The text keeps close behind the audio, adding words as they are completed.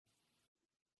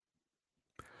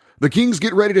The Kings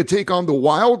get ready to take on the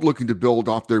Wild, looking to build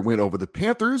off their win over the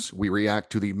Panthers. We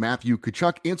react to the Matthew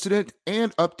Tkachuk incident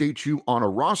and update you on a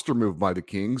roster move by the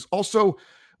Kings. Also,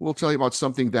 we'll tell you about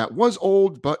something that was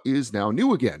old but is now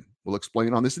new again. We'll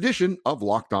explain on this edition of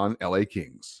Locked On LA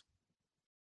Kings.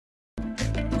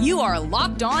 You are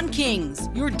Locked On Kings,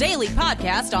 your daily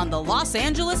podcast on the Los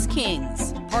Angeles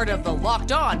Kings. Part of the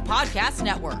Locked On Podcast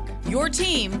Network, your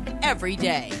team every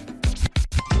day.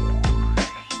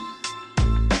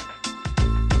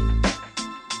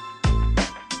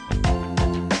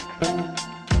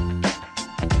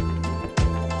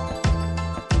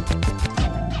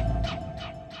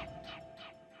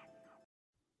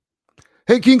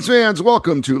 Hey, Kings fans,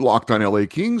 welcome to Locked On LA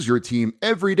Kings, your team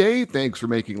every day. Thanks for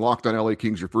making Locked On LA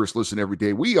Kings your first listen every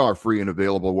day. We are free and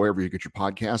available wherever you get your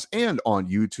podcasts and on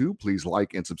YouTube. Please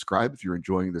like and subscribe if you're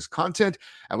enjoying this content.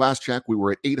 At last check, we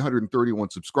were at 831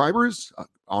 subscribers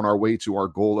on our way to our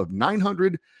goal of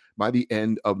 900 by the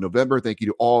end of November. Thank you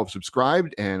to all who have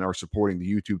subscribed and are supporting the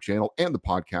YouTube channel and the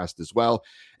podcast as well.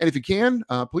 And if you can,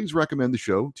 please recommend the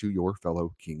show to your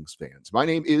fellow Kings fans. My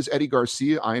name is Eddie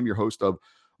Garcia. I am your host of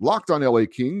Locked On LA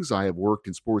Kings. I have worked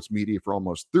in sports media for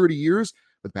almost 30 years.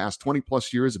 For the past 20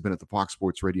 plus years, I've been at the Fox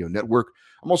Sports Radio Network.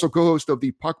 I'm also co-host of the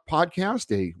Puck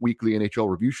Podcast, a weekly NHL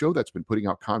review show that's been putting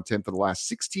out content for the last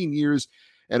 16 years.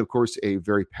 And of course, a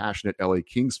very passionate LA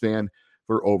Kings fan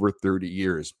for over 30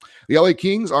 years. The LA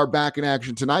Kings are back in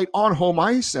action tonight on home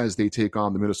ice as they take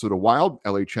on the Minnesota Wild.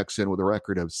 LA checks in with a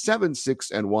record of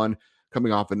 7-6-1,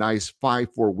 coming off a nice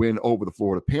 5-4 win over the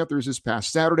Florida Panthers this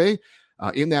past Saturday.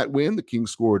 In that win, the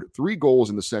Kings scored 3 goals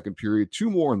in the second period,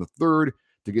 2 more in the third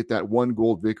to get that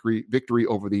 1-goal victory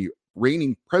over the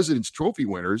reigning President's Trophy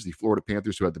winners, the Florida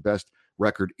Panthers, who had the best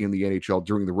record in the NHL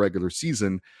during the regular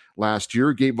season last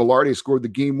year. Gabe Vilardi scored the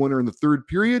game winner in the third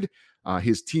period,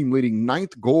 his team-leading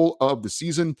 9th goal of the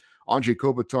season. Anze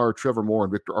Kopitar, Trevor Moore,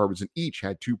 and Victor Arvidsson each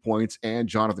had 2 points, and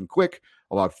Jonathan Quick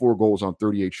allowed 4 goals on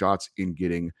 38 shots in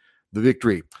getting the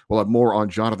victory. We'll have more on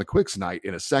Jonathan Quick's night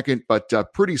in a second, but a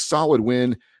pretty solid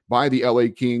win by the LA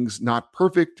Kings. Not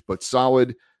perfect, but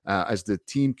solid as the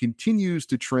team continues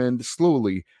to trend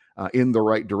slowly in the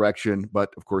right direction.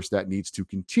 But of course, that needs to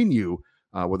continue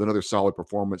with another solid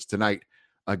performance tonight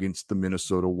against the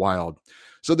Minnesota Wild.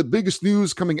 So the biggest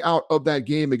news coming out of that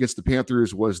game against the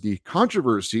Panthers was the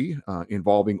controversy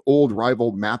involving old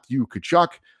rival Matthew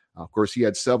Tkachuk. Of course, he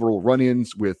had several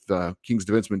run-ins with Kings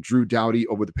defenseman Drew Doughty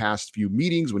over the past few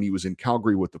meetings when he was in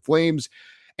Calgary with the Flames.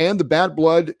 And the bad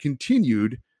blood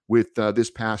continued with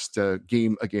this past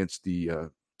game against the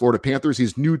Florida Panthers,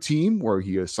 his new team, where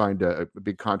he signed a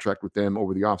big contract with them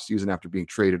over the offseason after being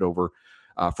traded over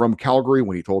from Calgary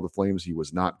when he told the Flames he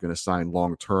was not going to sign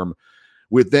long-term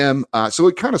with them. So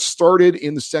it kind of started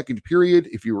in the second period.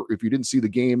 If you didn't see the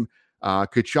game,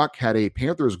 Tkachuk had a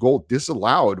Panthers goal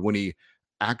disallowed when he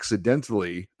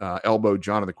accidentally elbowed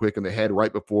Jonathan Quick in the head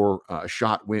right before a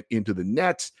shot went into the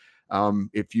net.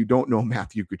 If you don't know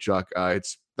Matthew Tkachuk,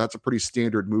 that's a pretty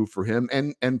standard move for him.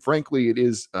 And frankly, it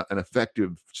is an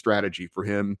effective strategy for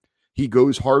him. He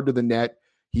goes hard to the net.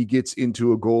 He gets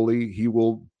into a goalie. He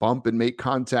will bump and make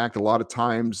contact. A lot of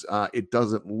times it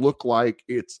doesn't look like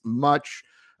it's much,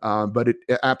 but it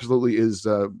absolutely is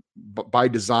by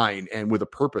design and with a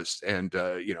purpose. And,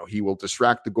 he will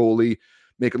distract the goalie,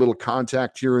 make a little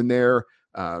contact here and there,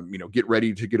 get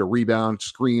ready to get a rebound,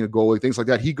 screen a goalie, things like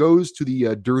that. He goes to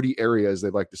the dirty area, as they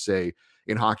like to say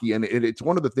in hockey, and it's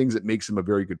one of the things that makes him a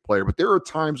very good player. But there are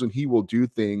times when he will do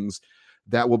things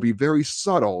that will be very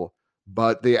subtle,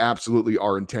 but they absolutely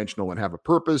are intentional and have a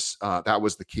purpose. That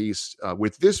was the case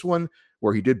with this one,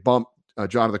 where he did bump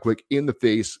Jonathan Quick in the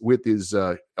face with his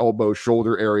elbow,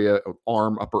 shoulder area,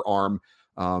 arm, upper arm.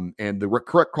 And the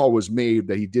correct call was made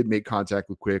that he did make contact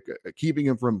with Quick, keeping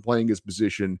him from playing his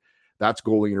position. That's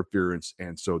goalie interference.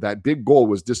 And so that big goal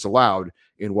was disallowed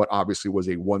in what obviously was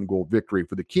a 1-goal victory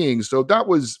for the Kings. So that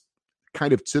was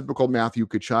kind of typical Matthew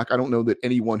Tkachuk. I don't know that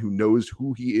anyone who knows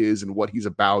who he is and what he's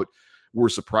about were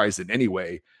surprised in any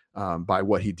way by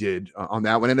what he did on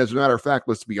that one. And as a matter of fact,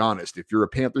 let's be honest, if you're a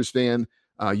Panthers fan,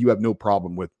 you have no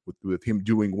problem with him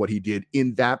doing what he did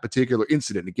in that particular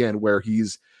incident. Again, where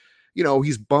he's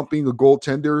bumping a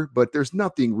goaltender, but there's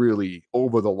nothing really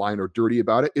over the line or dirty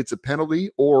about it. It's a penalty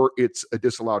or it's a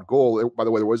disallowed goal. By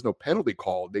the way, there was no penalty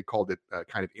called. They called it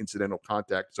kind of incidental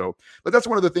contact. So, but that's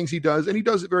one of the things he does, and he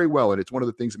does it very well. And it's one of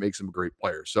the things that makes him a great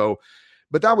player. So,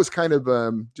 but that was kind of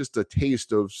just a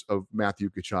taste of Matthew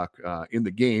Tkachuk in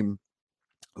the game.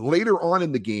 Later on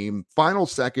in the game, final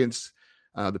seconds,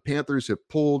 the Panthers have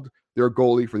pulled their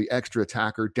goalie for the extra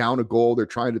attacker down a goal. They're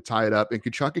trying to tie it up. And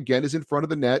Tkachuk, again, is in front of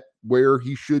the net where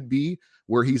he should be.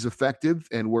 where he's effective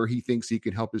and where he thinks he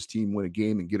can help his team win a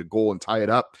game and get a goal and tie it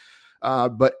up.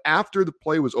 But after the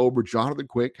play was over, Jonathan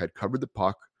Quick had covered the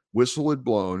puck, whistle had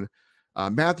blown.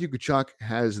 Matthew Tkachuk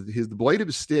has the blade of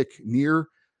his stick near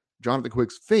Jonathan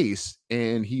Quick's face,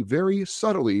 and he very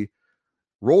subtly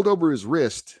rolled over his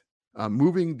wrist,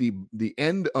 moving the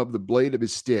end of the blade of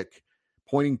his stick,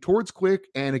 pointing towards Quick,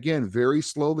 and again, very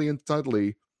slowly and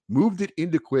subtly moved it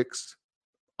into Quick's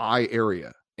eye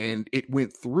area. And it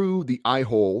went through the eye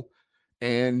hole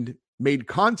and made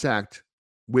contact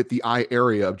with the eye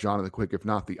area of Jonathan Quick, if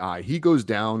not the eye. He goes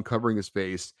down, covering his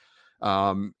face.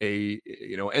 And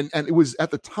it was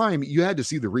at the time you had to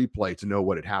see the replay to know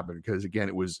what had happened, because again,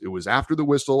 it was after the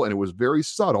whistle and it was very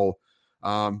subtle,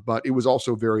 but it was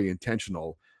also very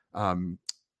intentional.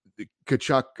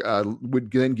 Tkachuk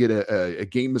would then get a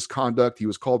game misconduct. He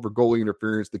was called for goalie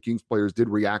interference. The Kings players did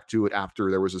react to it after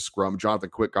there was a scrum. Jonathan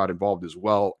Quick got involved as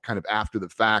well, kind of after the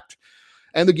fact.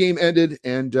 And the game ended,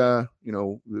 and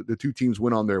the two teams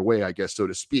went on their way, I guess, so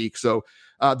to speak. So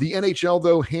the NHL,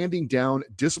 though, handing down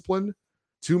discipline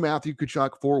to Matthew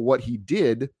Tkachuk for what he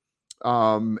did,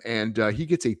 and he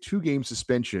gets a 2-game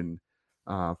suspension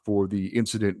for the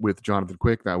incident with Jonathan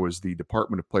Quick. That was the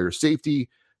Department of Player Safety,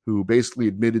 who basically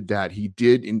admitted that he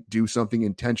did do something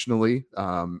intentionally,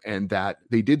 and that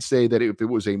they did say that if it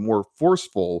was a more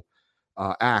forceful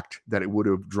act, that it would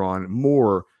have drawn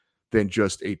more than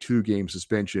just a 2-game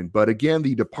suspension. But again,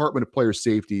 the Department of Player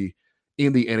Safety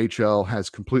in the NHL has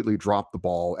completely dropped the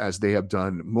ball, as they have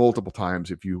done multiple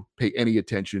times. If you pay any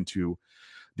attention to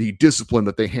the discipline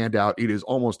that they hand out, it is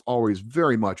almost always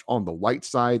very much on the light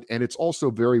side, and it's also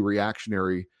very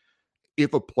reactionary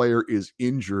if a player is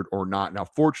injured or not. Now,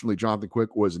 fortunately, Jonathan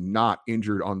Quick was not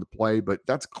injured on the play, but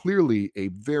that's clearly a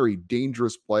very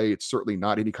dangerous play. It's certainly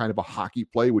not any kind of a hockey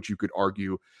play, which you could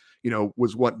argue,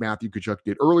 was what Matthew Tkachuk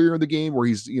did earlier in the game, where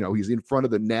he's in front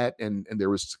of the net and there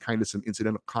was kind of some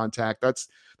incidental contact. That's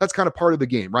kind of part of the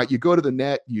game, right? You go to the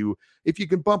net, if you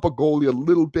can bump a goalie a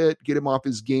little bit, get him off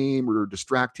his game or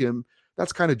distract him,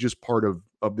 that's kind of just part of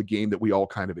the game that we all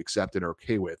kind of accept and are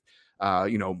okay with.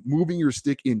 Moving your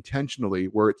stick intentionally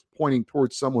where it's pointing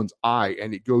towards someone's eye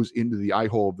and it goes into the eye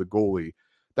hole of the goalie,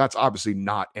 that's obviously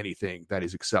not anything that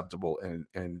is acceptable.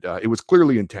 And it was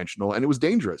clearly intentional, and it was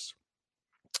dangerous.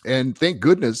 And thank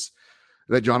goodness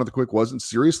that Jonathan Quick wasn't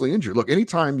seriously injured. Look,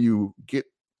 anytime you get,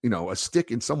 a stick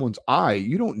in someone's eye,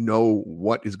 you don't know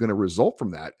what is going to result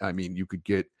from that. I mean, you could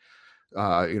get,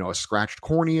 a scratched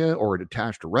cornea or a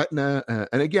detached retina.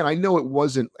 And again, I know it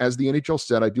wasn't, as the NHL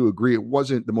said, I do agree, it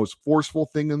wasn't the most forceful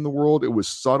thing in the world. It was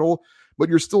subtle, but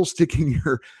you're still sticking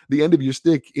the end of your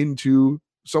stick into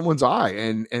someone's eye.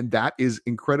 And that is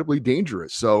incredibly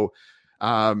dangerous. So,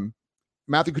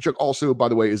 Matthew Tkachuk also, by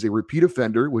the way, is a repeat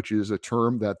offender, which is a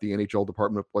term that the NHL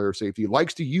Department of Player Safety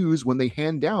likes to use when they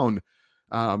hand down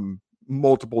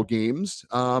multiple games.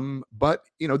 But,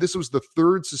 this was the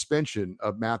 3rd suspension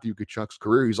of Matthew Tkachuk's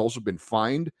career. He's also been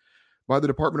fined by the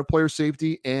Department of Player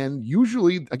Safety. And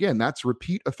usually, again, that's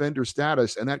repeat offender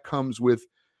status. And that comes with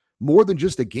more than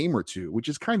just a game or two, which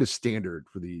is kind of standard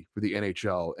for the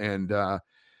NHL. And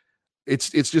it's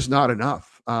just not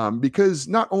enough, because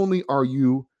not only are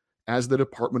you, as the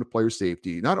Department of Player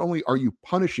Safety, not only are you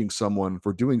punishing someone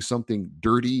for doing something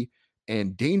dirty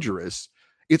and dangerous,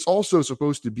 it's also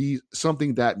supposed to be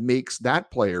something that makes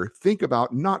that player think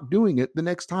about not doing it the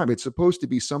next time. It's supposed to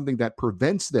be something that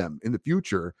prevents them in the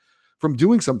future from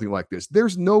doing something like this.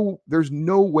 There's no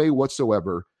way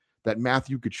whatsoever that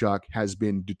Matthew Tkachuk has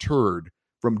been deterred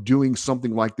from doing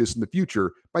something like this in the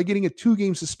future by getting a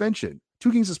 2-game suspension.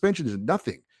 2-game suspension is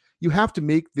nothing. You have to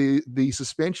make the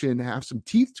suspension have some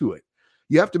teeth to it.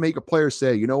 You have to make a player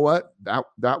say, you know what,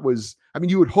 that was, I mean,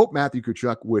 you would hope Matthew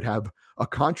Tkachuk would have a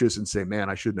conscience and say, man,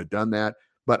 I shouldn't have done that.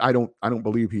 But I don't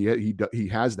believe he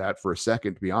has that for a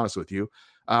second, to be honest with you.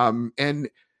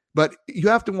 But you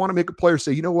have to want to make a player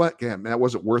say, you know what, man, that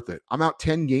wasn't worth it. I'm out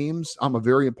 10 games. I'm a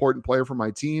very important player for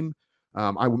my team.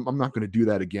 I'm not going to do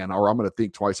that again, or I'm going to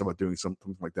think twice about doing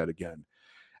something like that again.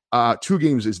 2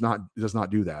 games does not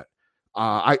do that.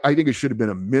 I think it should have been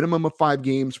a minimum of 5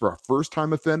 games for a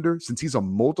first-time offender. Since he's a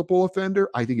multiple offender,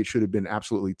 I think it should have been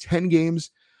absolutely 10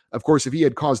 games. Of course, if he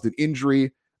had caused an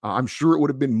injury, I'm sure it would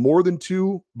have been more than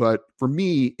 2. But for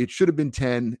me, it should have been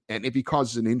 10. And if he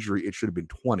causes an injury, it should have been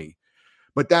 20.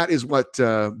 But that is what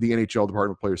the NHL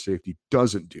Department of Player Safety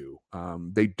doesn't do.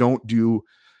 They don't do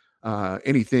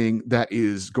anything that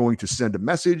is going to send a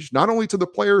message, not only to the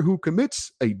player who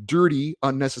commits a dirty,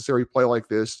 unnecessary play like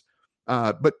this,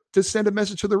 but to send a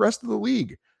message to the rest of the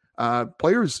league.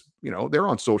 Players, they're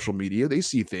on social media. They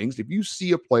see things. If you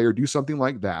see a player do something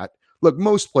like that, look,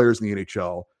 most players in the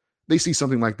NHL, they see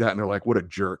something like that and they're like, what a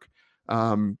jerk.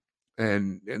 And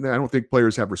I don't think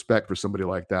players have respect for somebody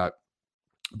like that.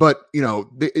 But,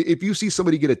 if you see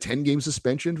somebody get a 10-game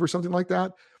suspension for something like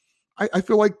that, I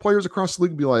feel like players across the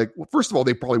league would be like, well, first of all,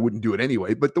 they probably wouldn't do it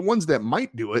anyway. But the ones that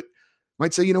might do it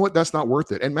might say, you know what, that's not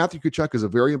worth it. And Matthew Tkachuk is a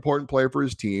very important player for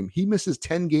his team. He misses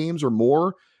 10 games or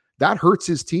more. That hurts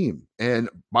his team. And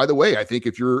by the way, I think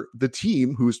if you're the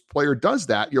team whose player does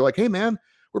that, you're like, hey, man,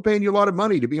 we're paying you a lot of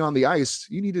money to be on the ice.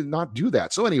 You need to not do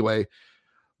that. So anyway,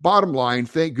 bottom line,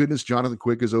 thank goodness Jonathan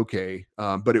Quick is okay.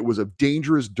 But it was a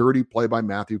dangerous, dirty play by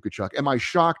Matthew Tkachuk. Am I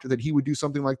shocked that he would do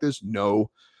something like this?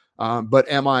 No. But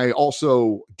am I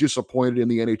also disappointed in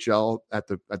the NHL at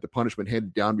the punishment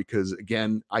handed down? Because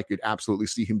again, I could absolutely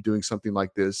see him doing something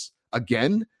like this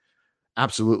again.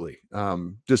 Absolutely.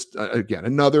 Again,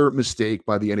 another mistake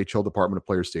by the NHL Department of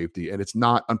Player Safety. And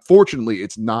unfortunately,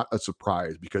 it's not a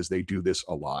surprise because they do this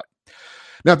a lot.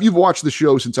 Now, if you've watched the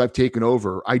show since I've taken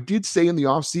over, I did say in the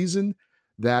offseason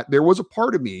that there was a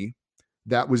part of me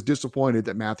that was disappointed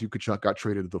that Matthew Tkachuk got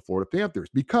traded to the Florida Panthers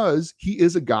because he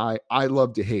is a guy I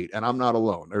love to hate. And I'm not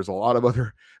alone. There's a lot of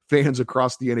other fans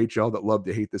across the NHL that love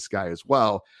to hate this guy as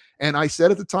well. And I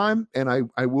said at the time, and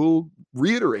I will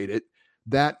reiterate it,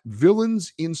 that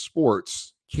villains in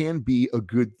sports can be a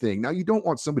good thing. Now, you don't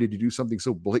want somebody to do something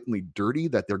so blatantly dirty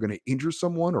that they're going to injure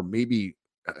someone or maybe,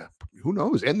 who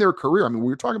knows, end their career. I mean,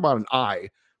 we were talking about an eye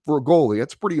for a goalie.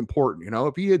 That's pretty important.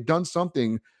 If he had done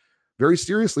something very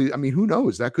seriously, I mean, who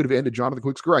knows? That could have ended Jonathan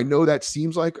Quick's career. I know that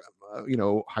seems like,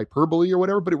 hyperbole or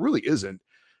whatever, but it really isn't.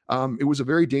 It was a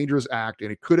very dangerous act,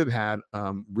 and it could have had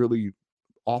really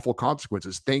awful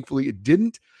consequences. Thankfully, it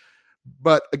didn't.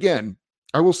 But again,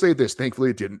 I will say this.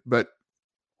 Thankfully, it didn't. But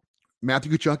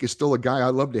Matthew Tkachuk is still a guy I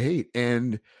love to hate,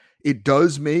 and it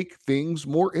does make things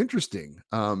more interesting.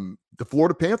 The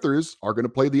Florida Panthers are going to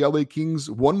play the LA Kings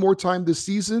one more time this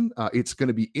season. It's going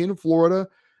to be in Florida,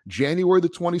 January the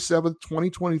 27th,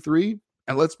 2023.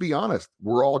 And let's be honest,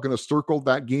 we're all going to circle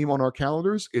that game on our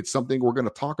calendars. It's something we're going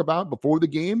to talk about before the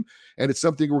game, and it's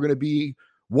something we're going to be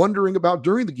wondering about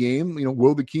during the game.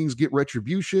 Will the Kings get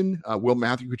retribution? Will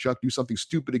Matthew Tkachuk do something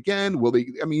stupid again? Will they?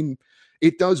 I mean,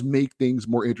 it does make things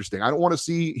more interesting. I don't want to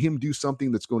see him do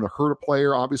something that's going to hurt a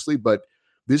player, obviously, but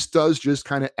this does just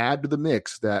kind of add to the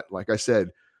mix that, like I said,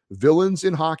 villains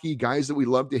in hockey, guys that we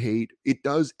love to hate, it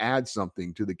does add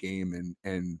something to the game.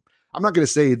 And I'm not going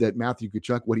to say that Matthew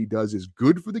Tkachuk, what he does is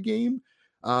good for the game,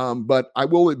 but I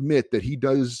will admit that he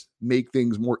does make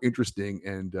things more interesting.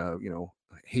 And,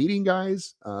 hating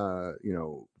guys,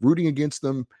 rooting against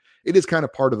them, it is kind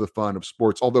of part of the fun of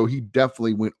sports, although he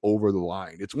definitely went over the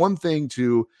line. It's one thing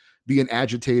to be an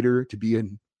agitator, to be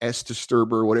an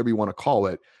S-disturber, whatever you want to call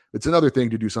it. It's another thing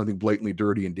to do something blatantly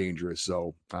dirty and dangerous.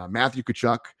 So Matthew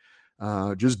Tkachuk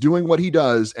just doing what he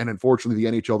does, and unfortunately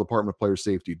the NHL Department of Player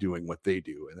Safety doing what they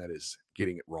do, and that is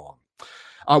getting it wrong.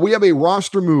 We have a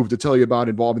roster move to tell you about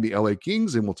involving the LA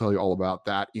Kings, and we'll tell you all about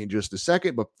that in just a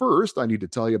second. But first, I need to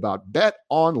tell you about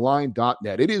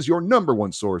betonline.net. It is your number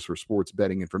one source for sports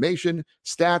betting information,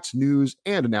 stats, news,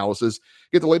 and analysis.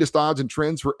 Get the latest odds and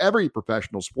trends for every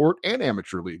professional sport and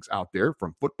amateur leagues out there,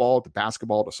 from football to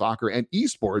basketball to soccer and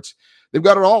esports. They've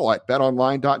got it all at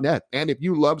betonline.net. And if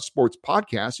you love sports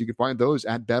podcasts, you can find those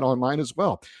at BetOnline as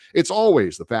well. It's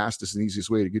always the fastest and easiest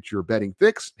way to get your betting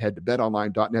fix. Head to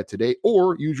betonline.net today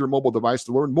or use your mobile device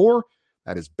to learn more.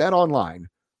 That is BetOnline,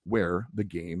 where the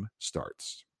game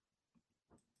starts.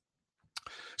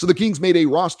 So the Kings made a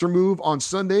roster move on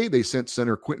Sunday. They sent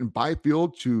center Quinton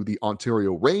Byfield to the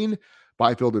Ontario Reign.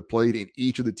 Byfield had played in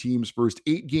each of the team's first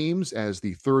 8 games as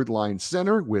the third-line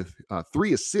center with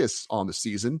 3 assists on the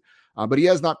season. But he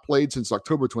has not played since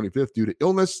October 25th due to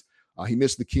illness. He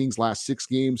missed the Kings' last 6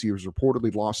 games. He was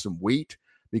reportedly lost some weight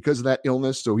because of that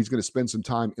illness, so he's going to spend some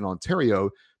time in Ontario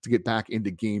to get back into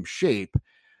game shape.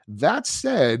 That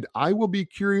said, I will be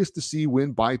curious to see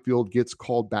when Byfield gets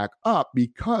called back up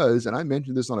because, and I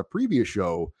mentioned this on a previous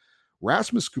show,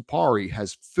 Rasmus Kupari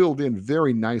has filled in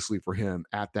very nicely for him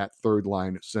at that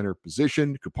third-line center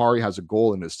position. Kupari has a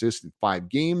goal and assist in 5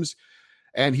 games,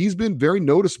 and he's been very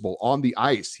noticeable on the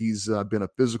ice. He's been a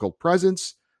physical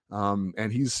presence,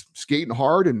 and he's skating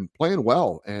hard and playing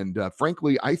well. And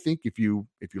frankly, I think if you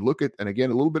look at, and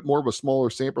again, a little bit more of a smaller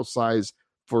sample size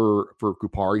for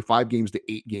Kupari, 5 games to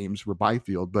 8 games for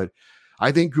Byfield, but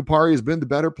I think Kupari has been the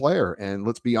better player. And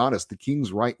let's be honest, the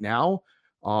Kings right now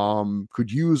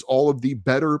could use all of the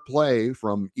better play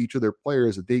from each of their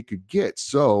players that they could get.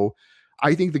 So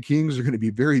I think the Kings are going to be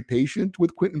very patient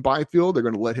with Quinton Byfield. They're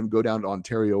going to let him go down to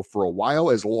Ontario for a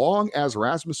while, as long as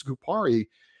Rasmus Kupari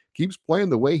keeps playing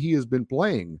the way he has been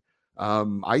playing.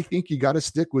 I think you got to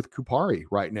stick with Kupari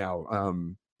right now.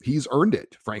 he's earned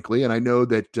it, frankly. And I know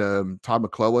that Todd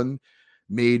McClellan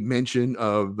made mention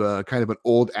of kind of an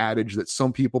old adage that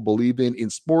some people believe in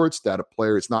sports, that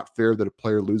it's not fair that a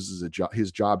player loses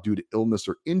his job due to illness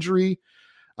or injury.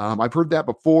 I've heard that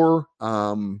before,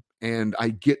 and I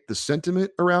get the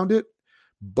sentiment around it.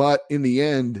 But in the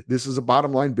end, this is a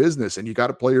bottom line business, and you got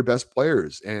to play your best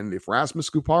players. And if Rasmus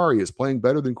Kupari is playing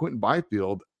better than Quinton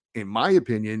Byfield, in my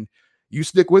opinion, you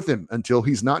stick with him until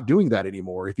he's not doing that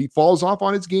anymore. If he falls off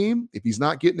on his game, if he's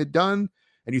not getting it done,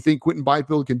 and you think Quinton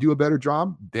Byfield can do a better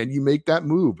job, then you make that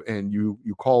move and you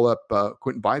call up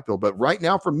Quinton Byfield. But right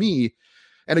now, for me,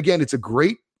 and again, it's a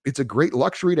great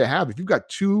luxury to have. If you've got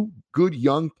two good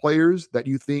young players that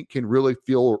you think can really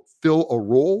fill a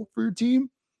role for your team,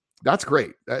 that's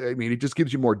great. I mean, it just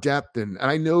gives you more depth. And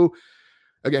I know,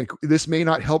 again, this may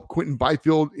not help Quinton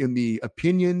Byfield in the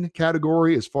opinion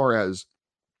category as far as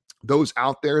those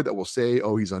out there that will say,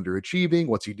 oh, he's underachieving.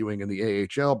 What's he doing in the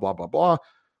AHL? Blah, blah, blah.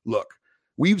 Look,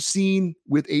 we've seen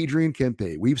with Adrian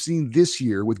Kempe, we've seen this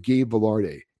year with Gabe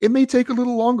Velarde. It may take a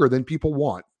little longer than people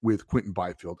want with Quinton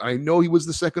Byfield. I know he was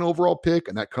the second overall pick,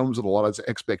 and that comes with a lot of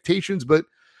expectations. But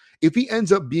if he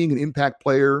ends up being an impact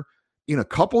player in a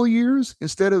couple of years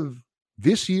instead of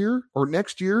this year or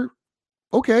next year,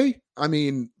 okay. I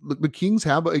mean, the Kings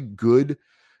have a good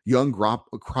young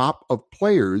crop of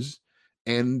players,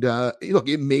 and look,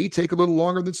 it may take a little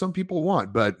longer than some people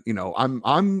want, but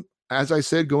I'm as I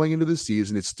said going into the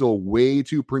season, it's still way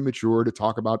too premature to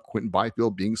talk about Quinton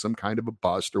Byfield being some kind of a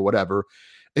bust or whatever.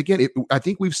 Again, I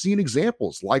think we've seen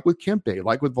examples like with Kempe,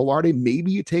 like with Velarde.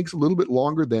 Maybe it takes a little bit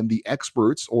longer than the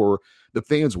experts or the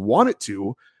fans want it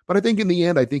to. But I think in the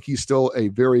end, I think he's still a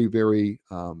very, very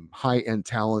high-end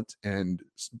talent.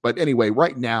 But anyway,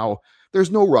 right now,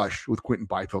 there's no rush with Quinton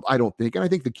Byfield, I don't think. And I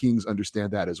think the Kings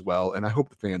understand that as well. And I hope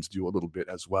the fans do a little bit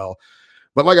as well.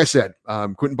 But like I said,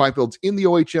 Quinton Byfield's in the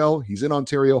OHL. He's in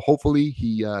Ontario. Hopefully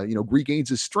he, regains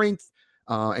his strength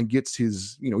and gets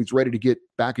his, he's ready to get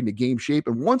back into game shape.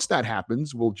 And once that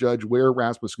happens, we'll judge where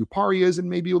Rasmus Kupari is, and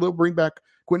maybe they'll bring back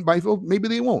Quinton Byfield. Maybe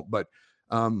they won't. But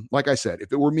like I said,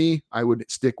 if it were me, I would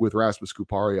stick with Rasmus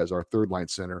Kupari as our third line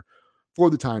center for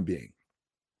the time being.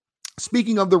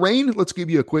 Speaking of the Reign, let's give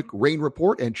you a quick Reign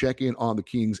report and check in on the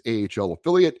Kings AHL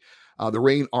affiliate. The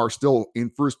Reign are still in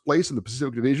first place in the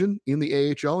Pacific Division in the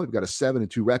AHL. They've got a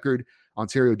 7-2 record.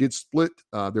 Ontario did split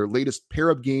their latest pair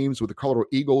of games with the Colorado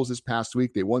Eagles this past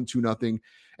week. They won 2-0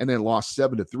 and then lost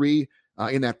 7-3.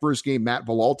 In that first game, Matt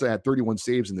Villalta had 31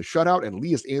 saves in the shutout, and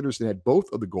Elias Anderson had both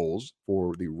of the goals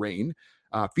for the Reign.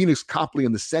 Phoenix Copley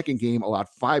in the second game allowed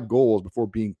 5 goals before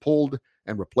being pulled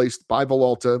and replaced by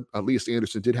Villalta. Elias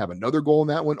Anderson did have another goal in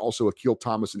that one. Also, Akil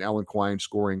Thomas and Alan Quine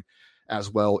scoring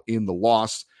as well in the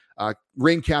loss.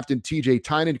 Reign captain TJ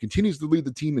Tynan continues to lead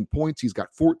the team in points. He's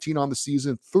got 14 on the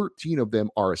season. 13 of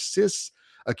them are assists.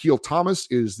 Akil Thomas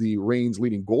is the Reign's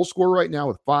leading goal scorer right now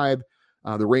with 5.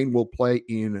 The Reign will play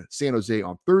in San Jose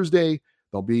on Thursday.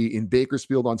 They'll be in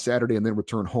Bakersfield on Saturday and then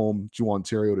return home to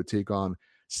Ontario to take on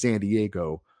San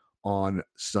Diego on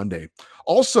Sunday.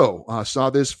 Also,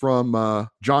 saw this from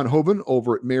John Hoven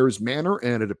over at Mayor's Manor,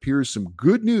 and it appears some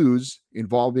good news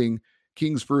involving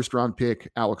Kings first-round pick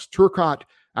Alex Turcotte.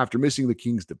 After missing the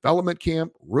Kings development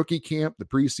camp, rookie camp, the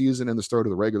preseason, and the start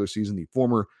of the regular season, the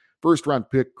former first-round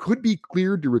pick could be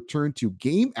cleared to return to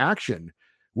game action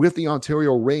with the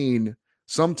Ontario Reign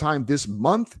sometime this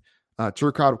month.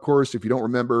 Turcotte, of course, if you don't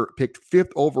remember, picked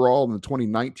 5th overall in the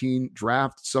 2019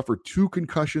 draft, suffered 2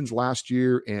 concussions last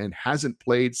year, and hasn't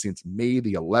played since May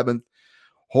the 11th.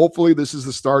 Hopefully, this is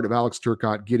the start of Alex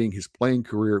Turcotte getting his playing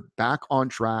career back on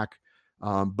track.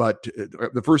 But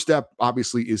the first step,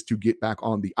 obviously, is to get back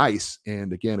on the ice.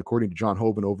 And again, according to John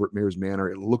Hoven over at Mayor's Manor,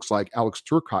 it looks like Alex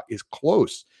Turcotte is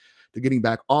close to getting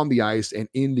back on the ice and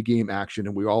into game action.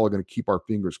 And we all are going to keep our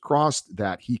fingers crossed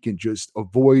that he can just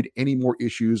avoid any more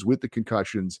issues with the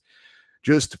concussions,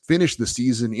 just finish the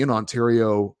season in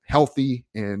Ontario healthy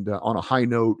and on a high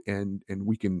note. And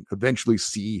we can eventually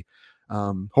see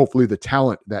hopefully the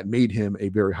talent that made him a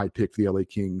very high pick for the LA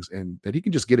Kings, and that he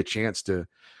can just get a chance to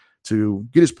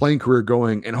get his playing career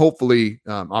going. And hopefully,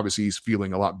 obviously, he's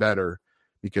feeling a lot better,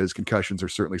 because concussions are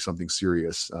certainly something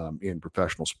serious in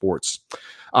professional sports.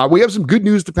 We have some good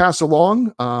news to pass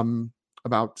along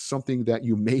about something that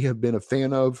you may have been a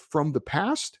fan of from the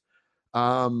past.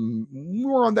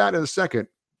 More on that in a second.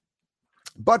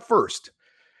 But first,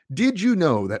 did you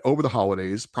know that over the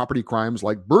holidays, property crimes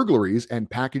like burglaries and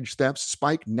package thefts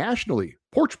spiked nationally?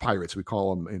 Porch pirates, we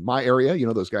call them in my area. You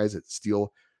know, those guys that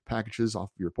steal packages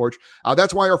off your porch.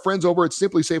 That's why our friends over at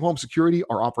Simply Safe Home Security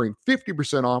are offering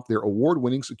 50% off their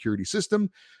award-winning security system,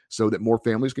 so that more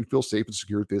families can feel safe and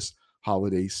secure this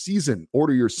holiday season.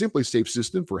 Order your Simply Safe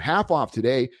system for half off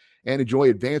today and enjoy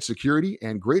advanced security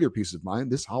and greater peace of mind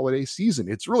this holiday season.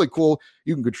 It's really cool.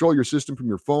 You can control your system from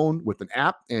your phone with an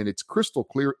app, and it's crystal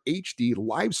clear HD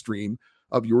live stream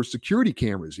of your security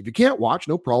cameras. If you can't watch,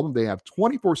 no problem. They have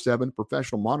 24/7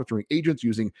 professional monitoring agents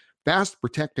using Fast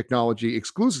Protect technology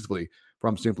exclusively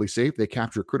from Simply Safe. They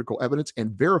capture critical evidence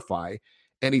and verify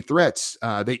any threats.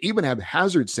 They even have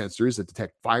hazard sensors that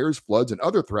detect fires, floods, and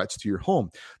other threats to your home.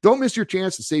 Don't miss your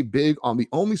chance to save big on the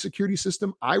only security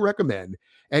system I recommend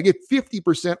and get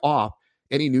 50% off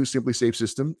any new Simply Safe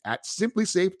system at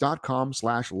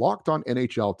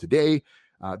simplysafe.com/lockedonnhl today.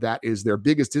 That is their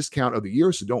biggest discount of the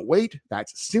year, so don't wait.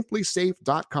 That's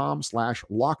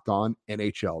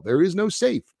simplysafe.com/lockedonnhl. There is no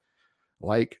safe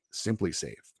like Simply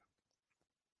Safe.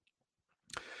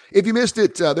 If you missed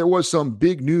it, there was some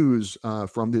big news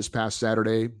from this past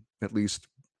Saturday, at least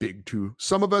big to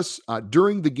some of us.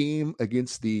 During the game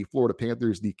against the Florida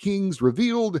Panthers, the Kings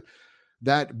revealed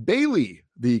that Bailey,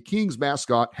 the Kings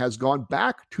mascot, has gone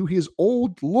back to his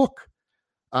old look.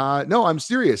 No, I'm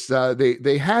serious.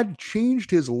 They had changed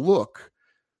his look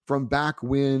from back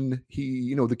when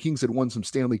the Kings had won some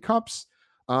Stanley Cups,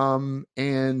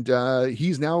 and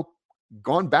he's now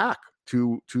gone back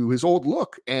to his old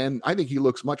look, and I think he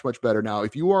looks much, much better now.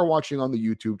 If you are watching on the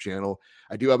YouTube channel,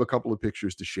 I do have a couple of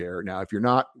pictures to share. Now, if you're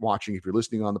not watching, if you're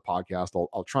listening on the podcast,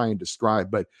 I'll try and describe,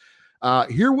 but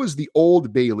here was the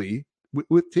old Bailey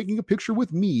with taking a picture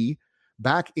with me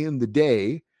back in the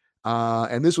day,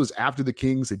 and this was after the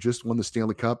Kings had just won the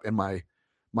Stanley Cup, and my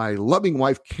loving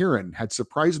wife, Karen, had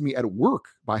surprised me at work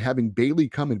by having Bailey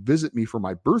come and visit me for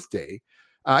my birthday.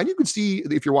 And you can see,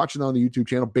 if you're watching on the YouTube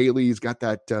channel, Bailey's got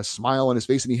that smile on his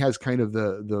face, and he has kind of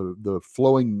the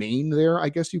flowing mane there, I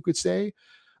guess you could say.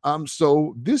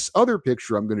 So this other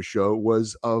picture I'm going to show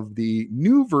was of the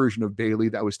new version of Bailey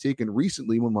that was taken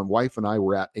recently when my wife and I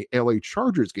were at a LA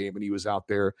Chargers game, and he was out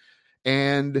there.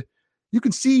 And you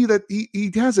can see that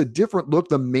he has a different look.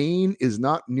 The mane is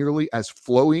not nearly as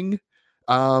flowing.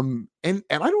 And I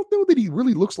don't know that he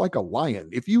really looks like a lion.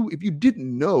 If you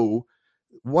didn't know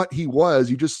what he was,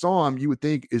 you just saw him, you would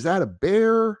think, is that a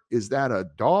bear? Is that a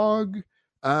dog?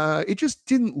 It just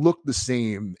didn't look the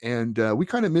same. And we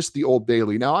kind of missed the old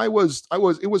Bailey. Now it was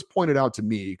pointed out to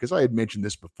me, because I had mentioned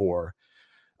this before,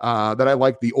 that I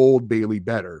like the old Bailey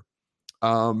better.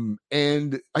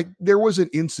 And there was an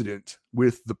incident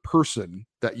with the person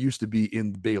that used to be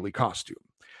in the Bailey costume.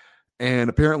 And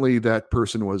apparently that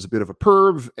person was a bit of a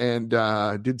perv and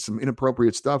did some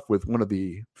inappropriate stuff with one of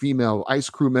the female ice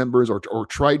crew members, or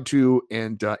tried to,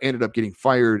 and ended up getting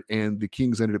fired. And the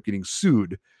Kings ended up getting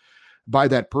sued by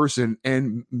that person.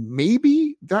 And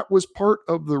maybe that was part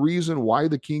of the reason why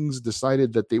the Kings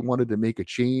decided that they wanted to make a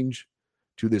change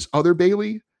to this other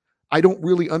Bailey. I don't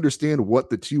really understand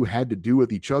what the two had to do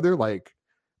with each other. Like,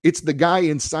 it's the guy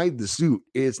inside the suit.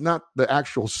 It's not the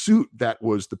actual suit that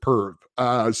was the perv.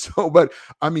 But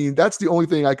I mean, that's the only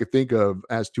thing I could think of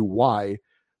as to why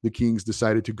the Kings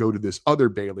decided to go to this other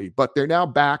Bailey. But they're now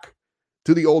back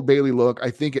to the old Bailey look. I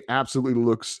think it absolutely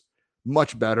looks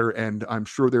much better. And I'm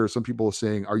sure there are some people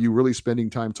saying, are you really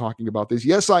spending time talking about this?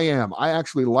 Yes, I am. I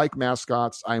actually like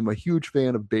mascots. I'm a huge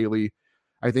fan of Bailey.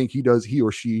 I think he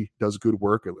or she does good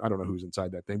work. I don't know who's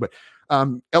inside that thing, but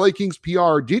LA Kings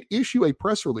PR did issue a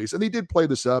press release, and they did play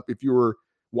this up. If you were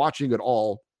watching at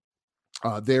all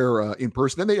there in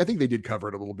person, and I think they did cover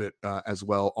it a little bit as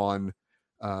well on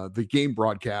the game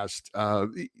broadcast.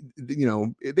 It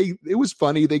was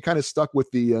funny. They kind of stuck with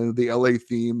the LA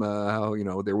theme. How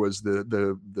there was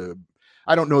the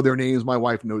I don't know their names. My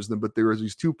wife knows them, but there was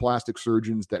these two plastic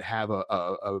surgeons that have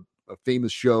a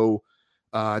famous show.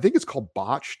 I think it's called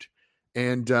Botched,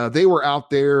 and they were out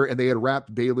there, and they had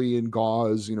wrapped Bailey in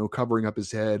gauze, covering up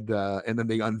his head, and then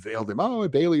they unveiled him. Oh,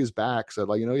 Bailey is back. So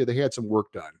they had some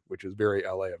work done, which is very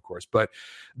LA, of course. But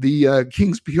the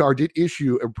Kings PR did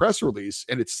issue a press release,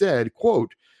 and it said,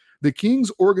 quote, "The Kings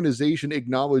organization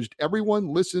acknowledged everyone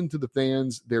listened to the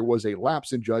fans. There was a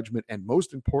lapse in judgment, and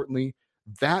most importantly,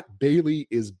 that Bailey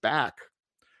is back."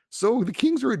 So the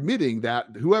Kings are admitting that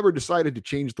whoever decided to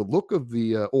change the look of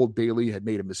the old Bailey had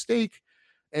made a mistake,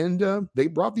 and they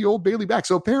brought the old Bailey back.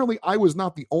 So apparently I was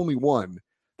not the only one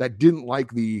that didn't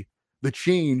like the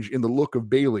change in the look of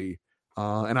Bailey.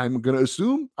 And I'm going to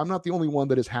assume I'm not the only one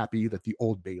that is happy that the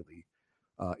old Bailey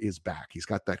is back. He's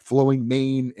got that flowing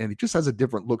mane, and it just has a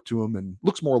different look to him and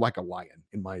looks more like a lion,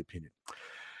 in my opinion.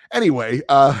 Anyway,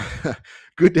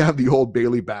 good to have the old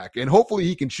Bailey back. And hopefully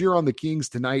he can cheer on the Kings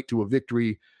tonight to a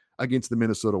victory against the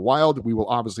Minnesota Wild. We will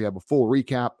obviously have a full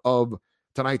recap of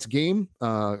tonight's game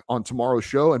on tomorrow's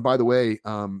show. And by the way,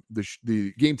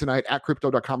 the game tonight at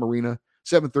Crypto.com Arena,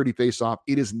 7:30 face-off.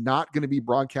 It is not going to be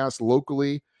broadcast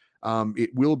locally. It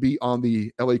will be on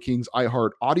the LA Kings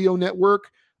iHeart Audio Network,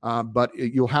 but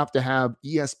you'll have to have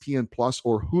ESPN Plus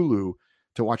or Hulu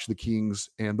to watch the Kings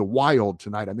and the Wild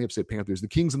tonight. I may have said Panthers. The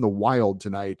Kings and the Wild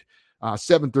tonight,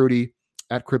 7:30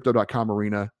 at Crypto.com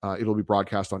Arena. It'll be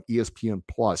broadcast on ESPN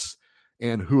Plus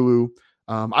and Hulu.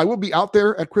 I will be out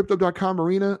there at Crypto.com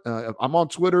Arena. I'm on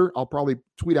Twitter. I'll probably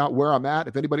tweet out where I'm at.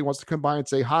 If anybody wants to come by and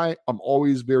say hi, I'm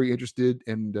always very interested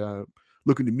and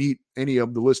looking to meet any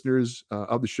of the listeners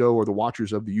of the show or the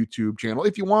watchers of the YouTube channel.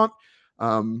 If you want,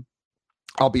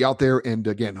 I'll be out there and,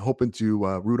 again, hoping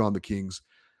to root on the Kings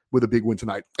with a big win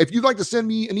tonight. If you'd like to send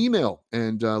me an email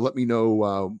and let me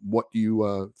know what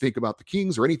you think about the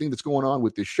Kings or anything that's going on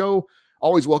with this show,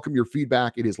 always welcome your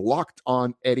feedback. It is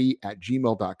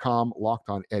lockedoneddie@gmail.com,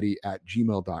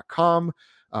 lockedoneddie@gmail.com.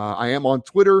 I am on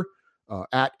Twitter.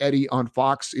 At Eddie on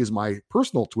Fox is my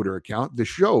personal Twitter account. The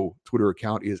show Twitter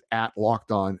account is at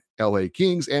Locked On LA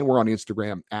Kings, and we're on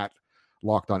Instagram at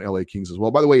Locked On LA Kings as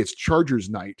well. By the way, it's Chargers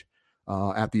night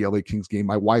at the LA Kings game.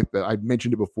 My wife, I've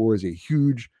mentioned it before, is a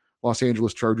huge Los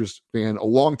Angeles Chargers fan, a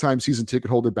longtime season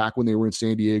ticket holder back when they were in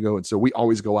San Diego, and so we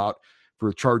always go out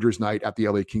for Chargers night at the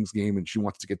LA Kings game, and she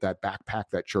wants to get that backpack,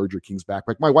 that Charger Kings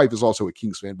backpack. My wife is also a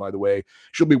Kings fan, by the way.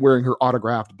 She'll be wearing her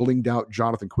autographed, blinged out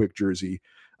Jonathan Quick jersey.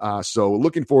 So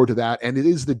looking forward to that. And it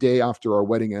is the day after our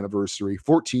wedding anniversary,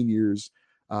 14 years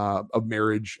of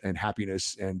marriage and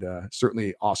happiness, and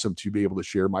certainly awesome to be able to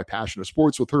share my passion of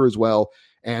sports with her as well.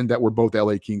 And that we're both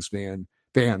LA Kings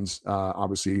fans,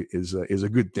 obviously is a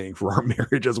good thing for our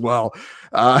marriage as well.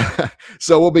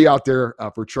 So we'll be out there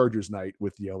for Chargers night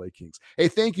with the LA Kings. Hey,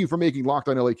 thank you for making Locked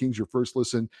On LA Kings your first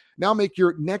listen. Now make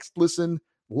your next listen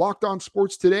Locked On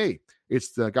Sports Today.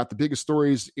 It's got the biggest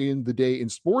stories in the day in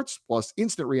sports, plus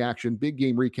instant reaction, big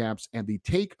game recaps, and the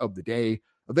take of the day,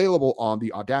 available on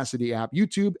the Audacity app,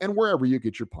 YouTube, and wherever you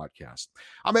get your podcast.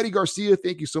 I'm Eddie Garcia.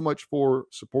 Thank you so much for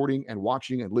supporting and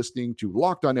watching and listening to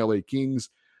Locked On LA Kings.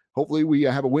 Hopefully we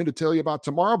have a win to tell you about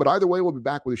tomorrow, but either way, we'll be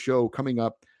back with a show coming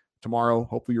up tomorrow.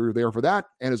 Hopefully you're there for that.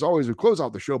 And as always, we close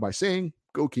out the show by saying,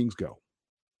 go Kings, go.